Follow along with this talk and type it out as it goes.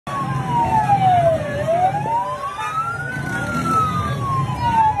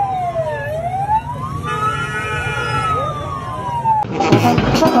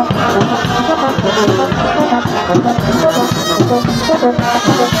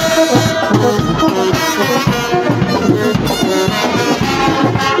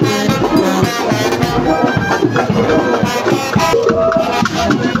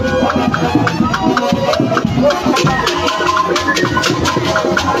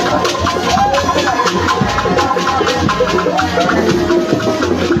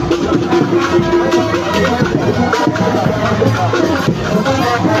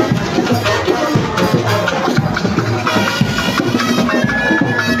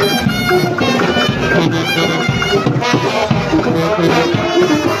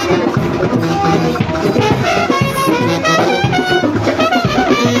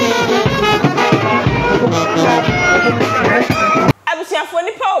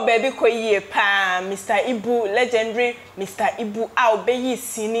Baby koye pa Mr. Ibu legendary Mr. Ibu a obeyi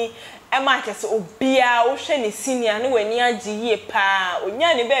sini ema kese obia wo hwe ne senior ne wani agiye pa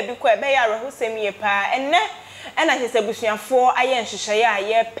onya ne baby ko ebe ya rehosem ye pa enne ena kese busuafo aye nhhehye a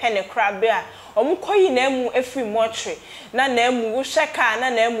ye pene krabe a omukoyi na emu efri motre na emu wo hweka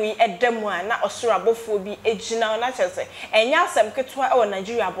na emu yi edemu a na osoro abofo bi egina na kese enya asem ketwa e wo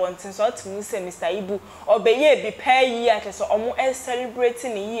Nigeria bonten so otimu se Mr. Ibu obeye bi pa yi a kese omu celebrate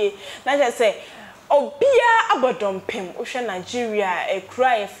ne yie na kese obia abodompem wo hwe Nigeria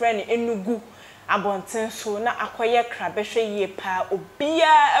ekura ye friend Enugu abonten so na akoye krabehwe yie pa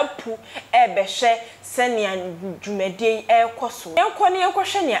obia apu ebehwe senia dwumadie ekoso enko ne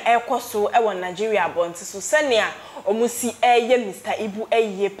enkohwe ne ekoso e wo Nigeria abonten so senia omusi eye Mr. Ibu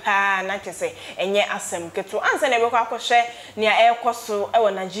eye pa na kese enye asem keto anse na ebekwa akohwe ne ekoso e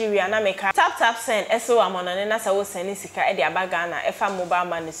wo Nigeria na meka tap send eso amonone na sa wo send sika e de abaga na efa mobile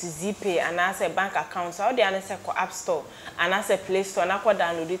money so Zpay anase bank account so de anase ko App Store anase Play Store na ko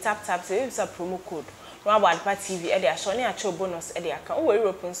download tap say use promo code Nollywood TV e dey ashoni acho bonus e dey aka o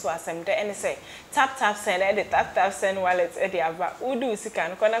Europe nso asem de ene say tap send e dey tap send wallet e dey ava udu sika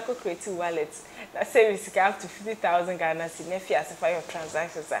no na ko create wallet na service ka up to 50,000 Ghana cedi na fi asefa your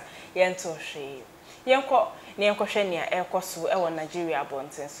transactions a yento hwe yenko ne yenko hwe ne ekoso e wo Nigeria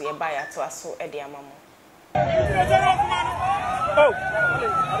bonten so ye ba ya to aso e dey amamo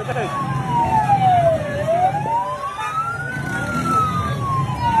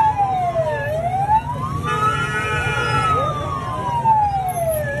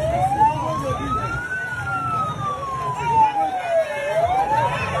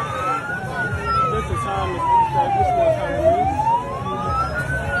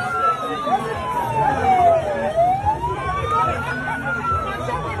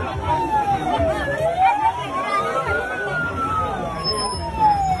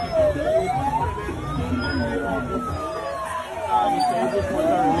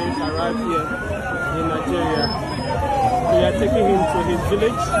Arrived here in Nigeria. We are taking him to his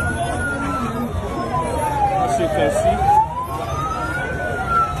village, as you can see.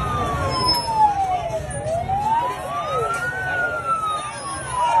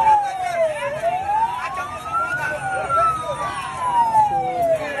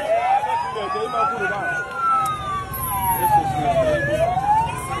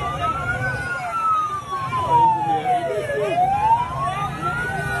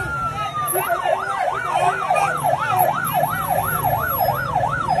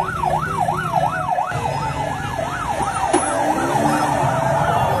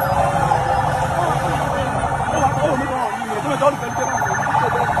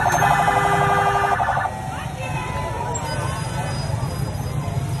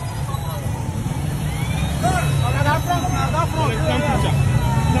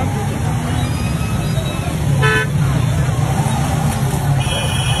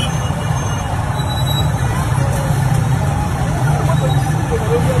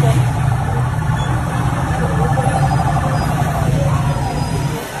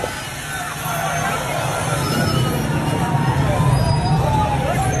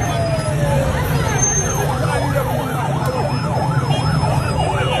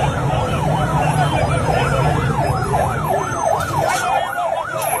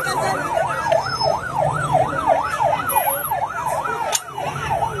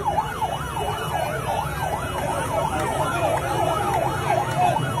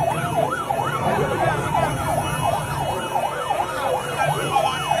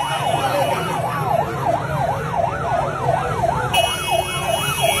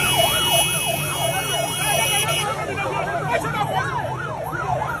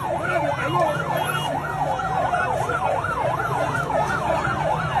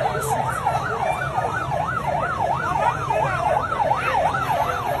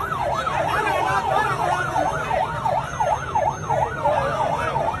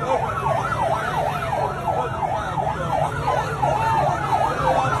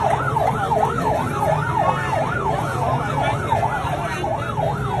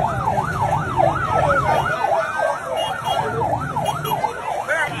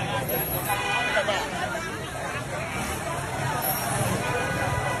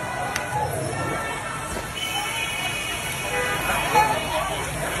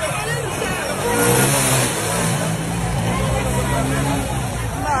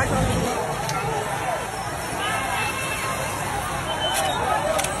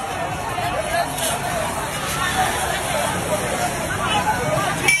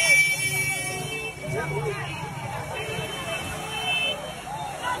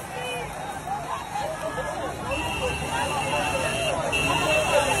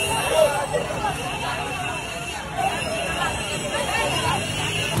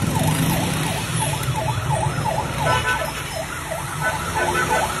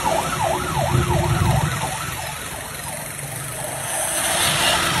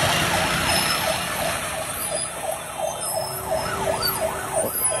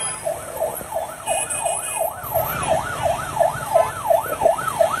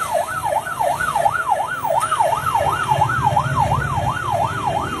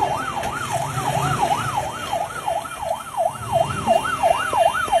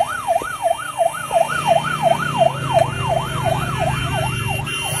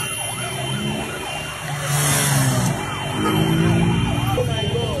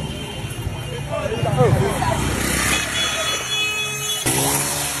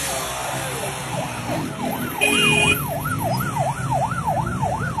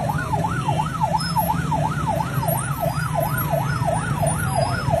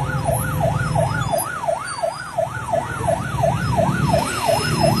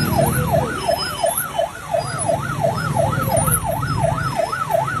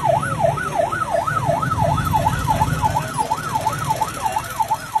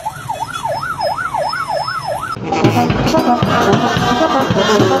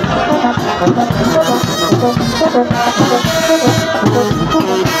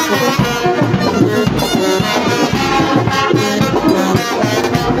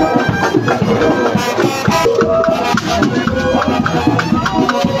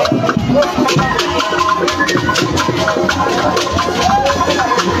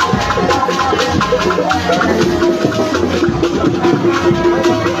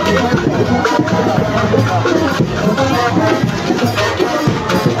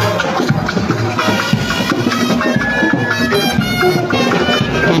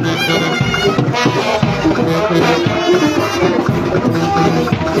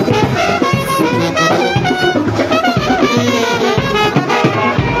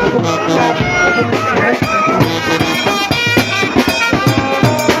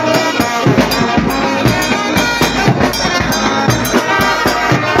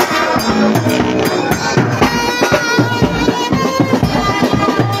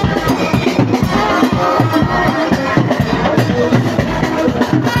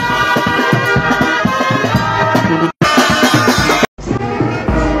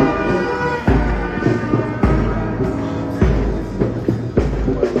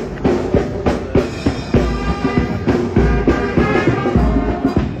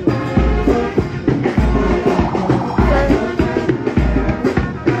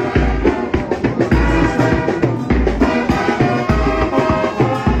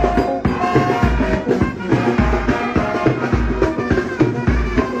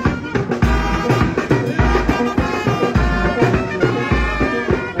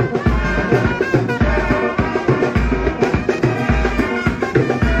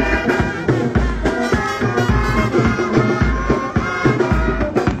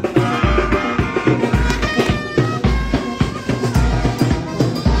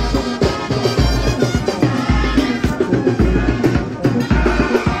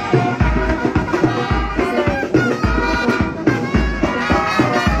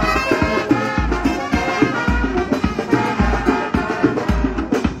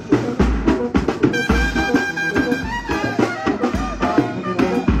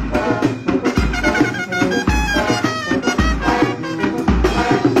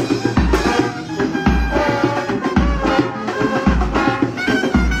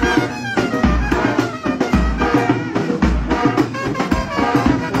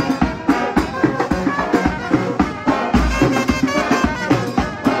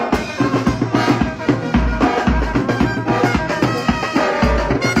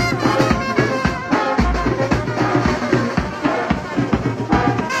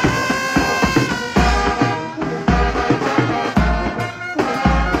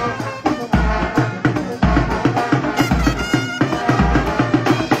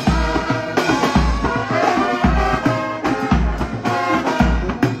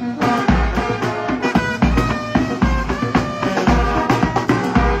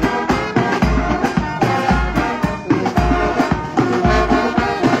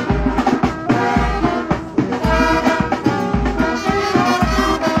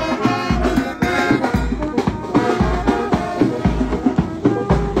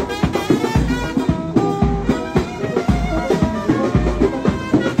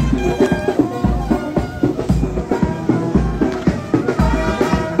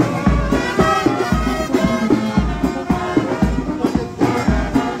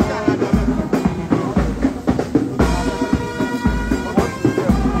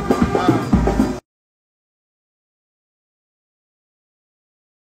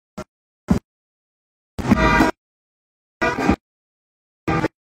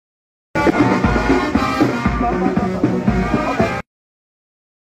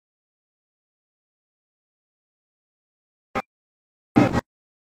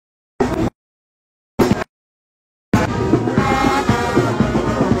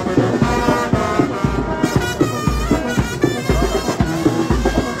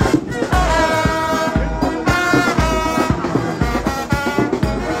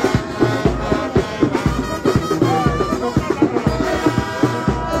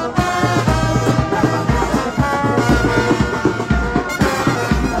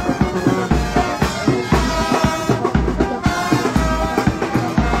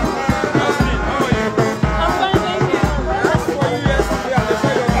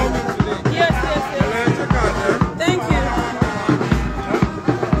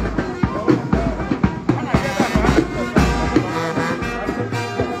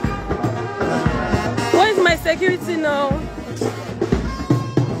 security now.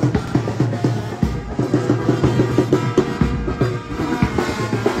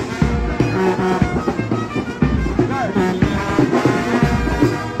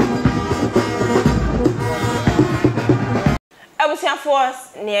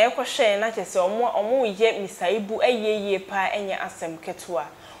 ne ekwohwe na kyese omo ye Mr. Ibu eyeye pa enye asem ketua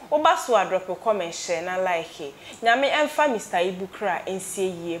oba so drop comment share na like nyame emfa Mr. Ibu kra ensie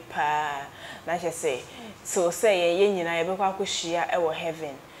yie pa na kyese so say ye nyina ye bekwa akohia e wo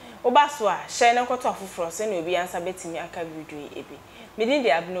heaven oba so share na kwoto afoforo se na obi ansa betimi aka video ebi medin de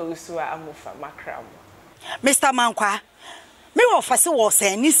abno usu amofa makra mo Mr. Mankwa me ofase wo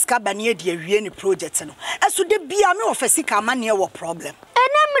se ni sika bane de awie ni project no eso de bia me ofase ka ma ne wo problem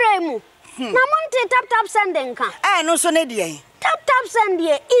enemre mu na monte tap sending kan no so ne de tap send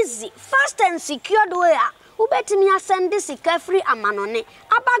ye easy fast and secured way ubetimi asend sika free amanone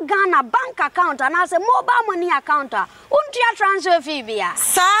aba Ghana bank account and as a mobile money account untia transfer fee bia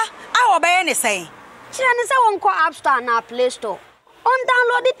sa a obaye ne say kire ne say won ko app store na play store on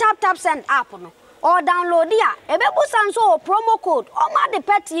download the tap send app no or download ya ebebu sanso promo code o ma de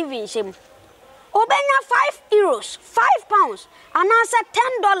pet TV shim obenya €5 £5 and answer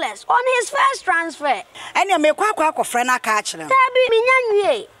 $10 on his first transfer ene me kwa akofre na ka akire tabi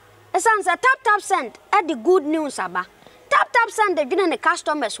minyanwie esanse tap send at the good news aba tap send the gene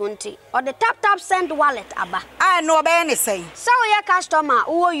customers wonti or the tap send wallet aba no obey ne say so your customer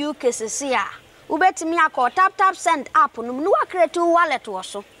wo UK sesia ubetimi akọ tap send app no no create wallet wo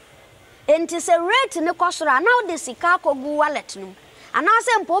so enti se rate ne kosora now the sika kogu wallet no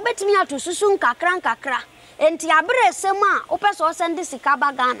anase mpo betimi atosusu nkakra enti abere sem a opeso send sika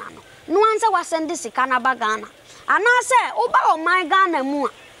ba Ghana no anse wa send sika na ba Ghana anase oba o my Ghana mu a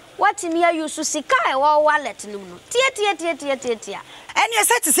watimi ayusu sika e wo wallet no tie eni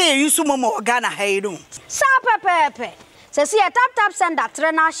se ti say yusu momo Ghana hayiru sa pepepe se si tap send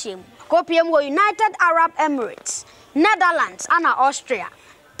atre na hiem kopiem wo United Arab Emirates Netherlands and Austria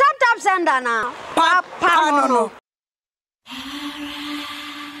tap send na papa no